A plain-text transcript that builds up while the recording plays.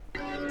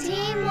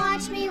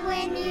Me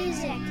win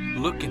music.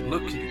 Looking.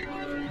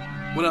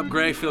 What up,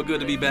 Gray? Feel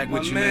good to be back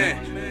with you,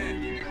 man.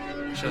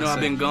 You know I've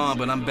been gone,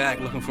 but I'm back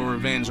looking for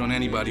revenge on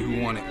anybody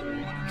who want it.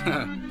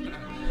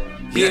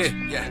 Yeah.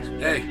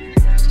 Hey,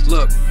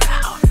 look,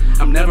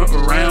 I'm never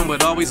around,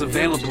 but always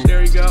available.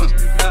 There you go.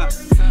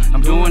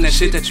 I'm doing that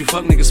shit that you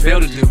fuck niggas fail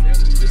to do.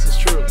 This is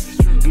true.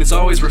 And it's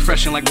always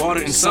refreshing like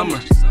water in summer.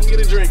 Get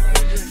a drink.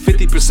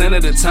 50%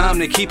 of the time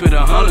they keep it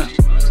 100.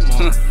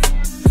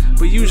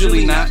 But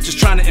usually not, just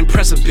trying to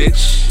impress a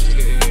bitch.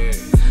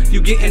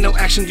 You getting no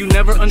action, you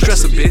never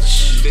undress a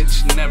bitch.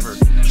 Bitch, never.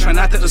 Try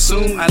not to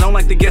assume, I don't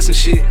like to guess and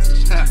shit.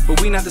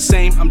 But we not the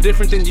same, I'm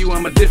different than you,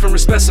 I'm a different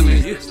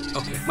specimen.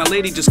 Okay. My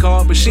lady just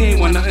called, but she ain't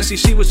want nothing, see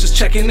she was just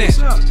checking in.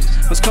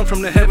 Must come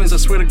from the heavens, I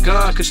swear to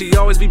God, cause she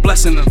always be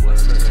blessing them.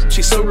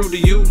 She's so rude to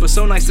you, but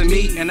so nice to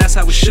me, and that's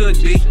how it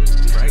should be.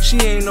 She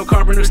ain't no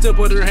carpenter, still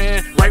put her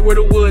hand right where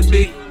the wood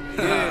be.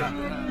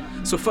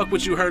 So fuck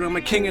what you heard, I'm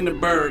a king in the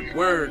bird.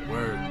 Word.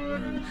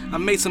 I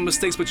made some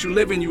mistakes, but you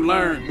live and you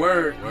learn.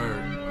 Word.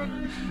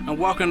 I'm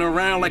walking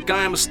around like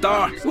I am a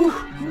star. Woo.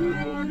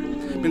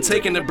 Been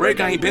taking a break,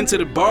 I ain't been to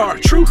the bar.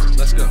 Truth.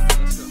 Let's go.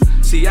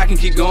 See, I can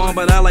keep going,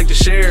 but I like to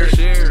share.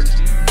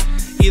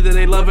 Either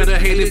they love it or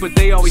hate it, but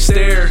they always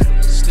stare.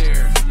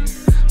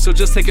 So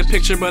just take a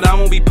picture, but I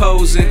won't be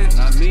posing.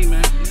 Not me,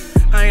 man.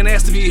 I ain't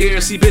asked to be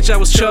here. See, bitch, I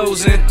was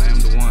chosen. I am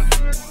the one.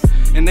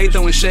 And they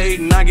throwing shade,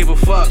 and I give a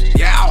fuck.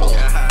 Yow.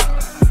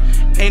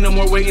 Ain't no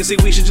more waiting. See,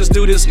 we should just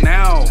do this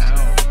now.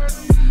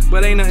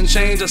 But ain't nothing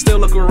changed. I still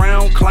look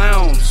around.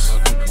 Clowns.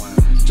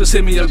 Just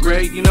hit me up,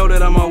 Gray. You know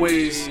that I'm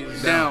always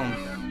down.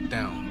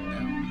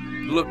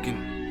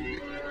 Looking.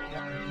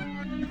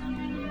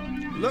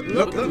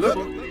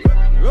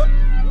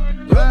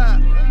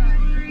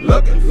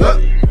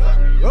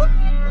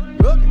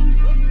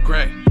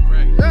 Gray.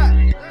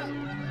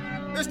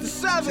 It's the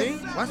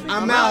 7th.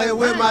 I'm out here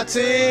with my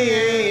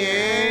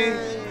team.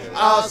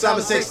 All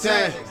summer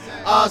 16.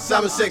 All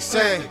summer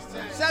 16.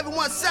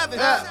 717.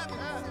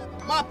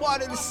 My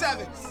part of the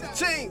 7.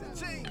 Team.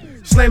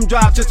 Slim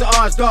drop, just an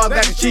arch dog,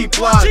 that's a cheap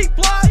plug.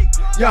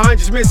 Your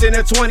hundreds missing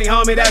a 20,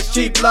 homie, that's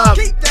cheap love.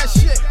 Keep that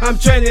shit. I'm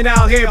trending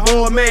out here,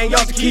 boy, man,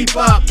 y'all to keep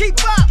up.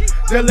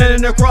 The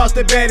linen across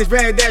the bed is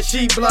red, that's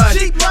sheep blood.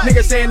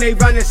 Niggas saying they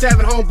running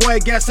 7,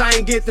 homeboy, guess I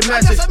ain't get the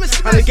message.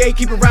 I'm the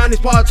gatekeeper around these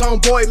parts,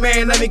 homeboy,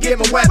 man, let me get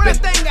my weapon.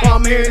 All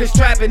I'm hearing is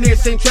trapping,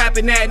 this ain't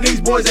trapping that, these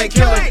boys ain't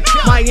killing.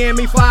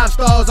 Miami 5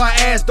 stars, our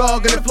ass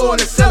dog in the floor and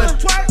the ceiling.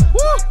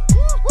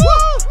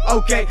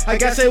 Okay, I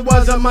guess it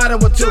was a motto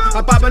or two.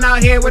 I'm popping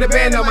out here with a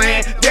band on my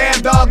hand. Damn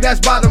dog, that's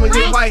bothering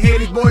you. White hair,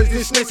 these boys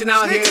just snitching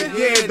out here.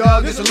 Yeah,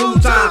 dog, this a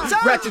loot time.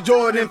 Ratchet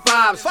Jordan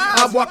 5s.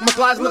 I walk my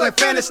closet, look like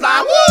fantasy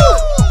slime. Woo!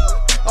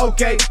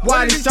 Okay,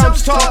 why these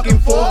chumps talking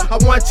for? I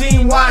want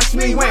team watch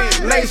me win.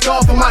 Laced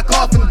off on my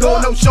coffin door.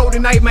 No show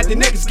tonight, I'm at the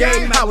Knicks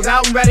game. I was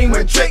out and ready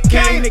when Trick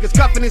came. Niggas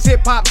cuffing his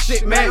hip hop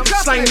shit, man.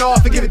 Slanging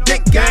off and give a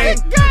dick game.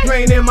 You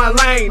ain't in my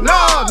lane.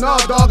 No,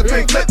 dog, it's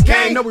a flip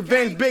game. No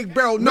revenge, big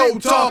barrel, no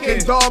talking,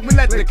 dog. We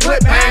let the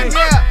clip hang.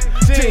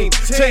 Team.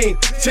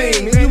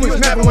 You was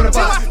never one of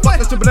us. Fuck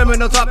the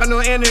subliminal talking on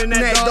the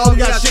internet, dog. We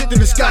got shit to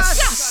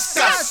discuss.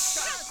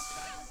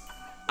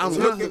 I'm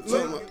looking.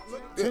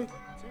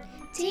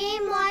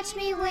 Team Watch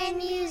Me Win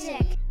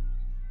music.